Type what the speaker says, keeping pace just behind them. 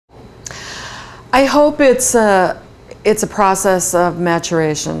I hope it's a process of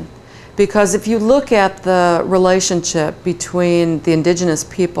maturation, because if you look at the relationship between the indigenous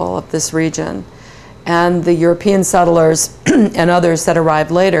people of this region and the European settlers and others that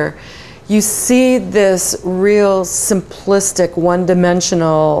arrived later, you see this real simplistic,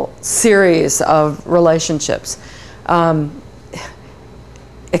 one-dimensional series of relationships.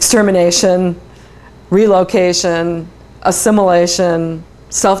 Extermination, relocation, assimilation,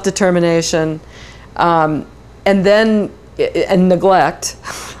 self-determination, and neglect.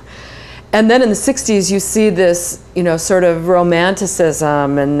 And then in the 60s, you see this, sort of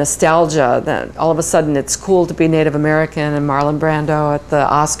romanticism and nostalgia that all of a sudden it's cool to be Native American, and Marlon Brando at the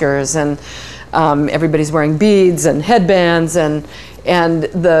Oscars, and everybody's wearing beads and headbands, and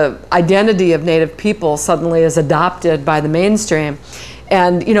the identity of Native people suddenly is adopted by the mainstream.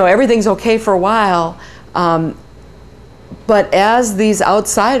 And, everything's okay for a while, but as these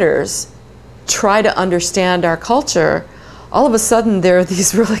outsiders try to understand our culture, all of a sudden there are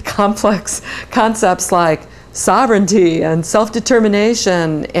these really complex concepts like sovereignty and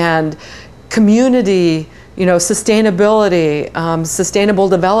self-determination and community, sustainability, sustainable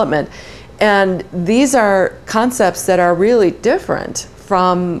development. And these are concepts that are really different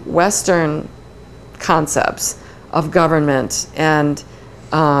from Western concepts of government and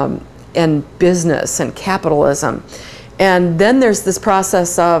business and capitalism. And then there's this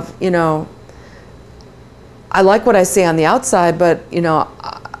process of, I like what I see on the outside, but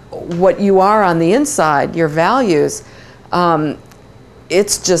what you are on the inside, your values,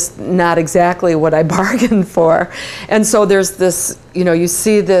 it's just not exactly what I bargained for. And so there's this, you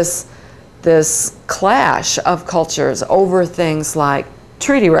see this clash of cultures over things like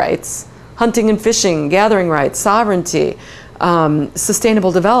treaty rights, hunting and fishing, gathering rights, sovereignty,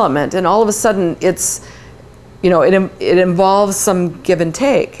 sustainable development, and all of a sudden it's, it involves some give and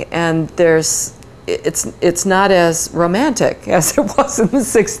take, and it's not as romantic as it was in the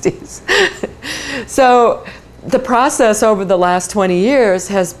 60s. So the process over the last 20 years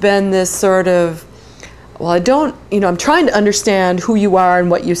has been this sort of, well, I'm trying to understand who you are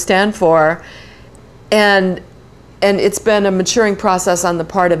and what you stand for, and it's been a maturing process on the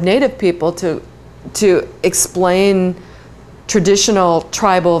part of Native people to explain traditional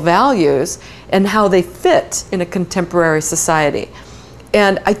tribal values and how they fit in a contemporary society.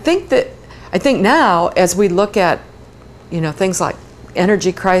 And I think now, as we look at, things like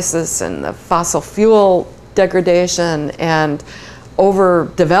energy crisis and the fossil fuel degradation and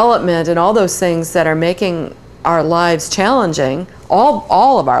overdevelopment and all those things that are making our lives challenging,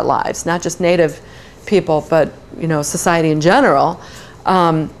 all of our lives, not just Native people, but society in general,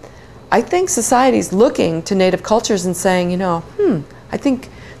 I think society's looking to Native cultures and saying, I think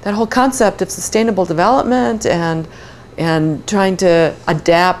that whole concept of sustainable development and trying to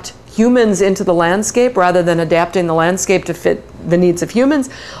adapt humans into the landscape rather than adapting the landscape to fit the needs of humans,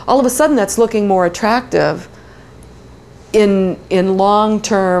 all of a sudden that's looking more attractive in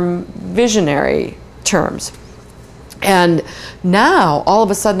long-term visionary terms. And now, all of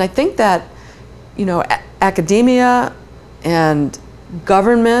a sudden, I think that, academia and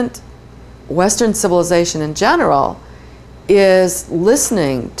government, Western civilization in general, is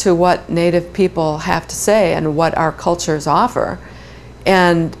listening to what Native people have to say and what our cultures offer,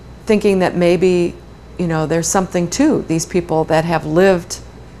 and thinking that maybe, there's something to these people that have lived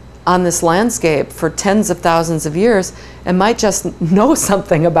on this landscape for tens of thousands of years and might just know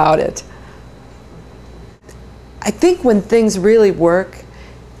something about it. I think when things really work,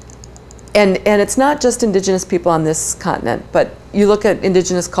 and it's not just indigenous people on this continent, but you look at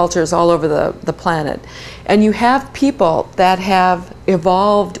indigenous cultures all over the planet, and you have people that have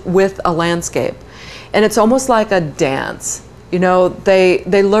evolved with a landscape. And it's almost like a dance.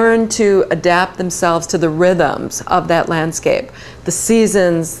 They learn to adapt themselves to the rhythms of that landscape, the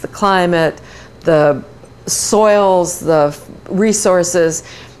seasons, the climate, the soils, the resources,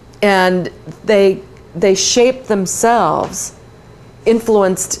 and they shape themselves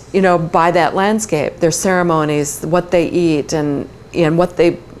influenced, by that landscape, their ceremonies, what they eat, and what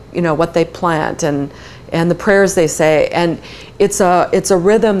they plant, and the prayers they say, and it's a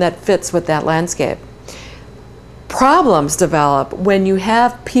rhythm that fits with that landscape. Problems develop when you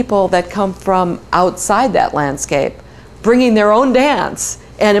have people that come from outside that landscape, bringing their own dance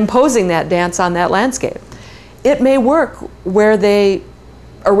and imposing that dance on that landscape. It may work where they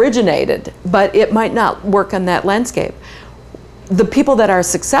originated, but it might not work on that landscape. The people that are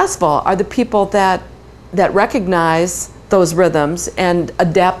successful are the people that recognize those rhythms and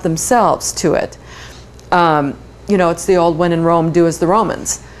adapt themselves to it. It's the old "when in Rome, do as the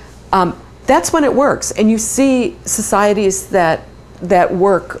Romans." That's when it works, and you see societies that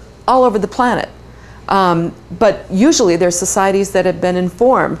work all over the planet. But usually they're societies that have been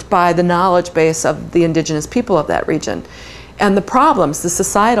informed by the knowledge base of the indigenous people of that region. And the problems, the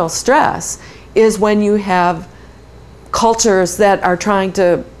societal stress, is when you have cultures that are trying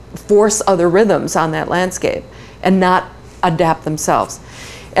to force other rhythms on that landscape and not adapt themselves.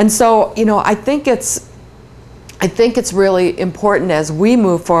 And so, you know, I think it's really important as we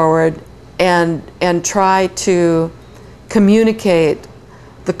move forward and try to communicate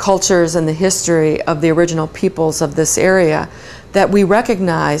the cultures and the history of the original peoples of this area, that we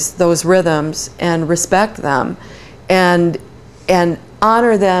recognize those rhythms and respect them and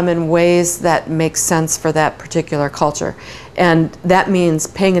honor them in ways that make sense for that particular culture. And that means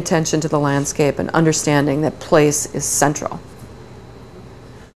paying attention to the landscape and understanding that place is central.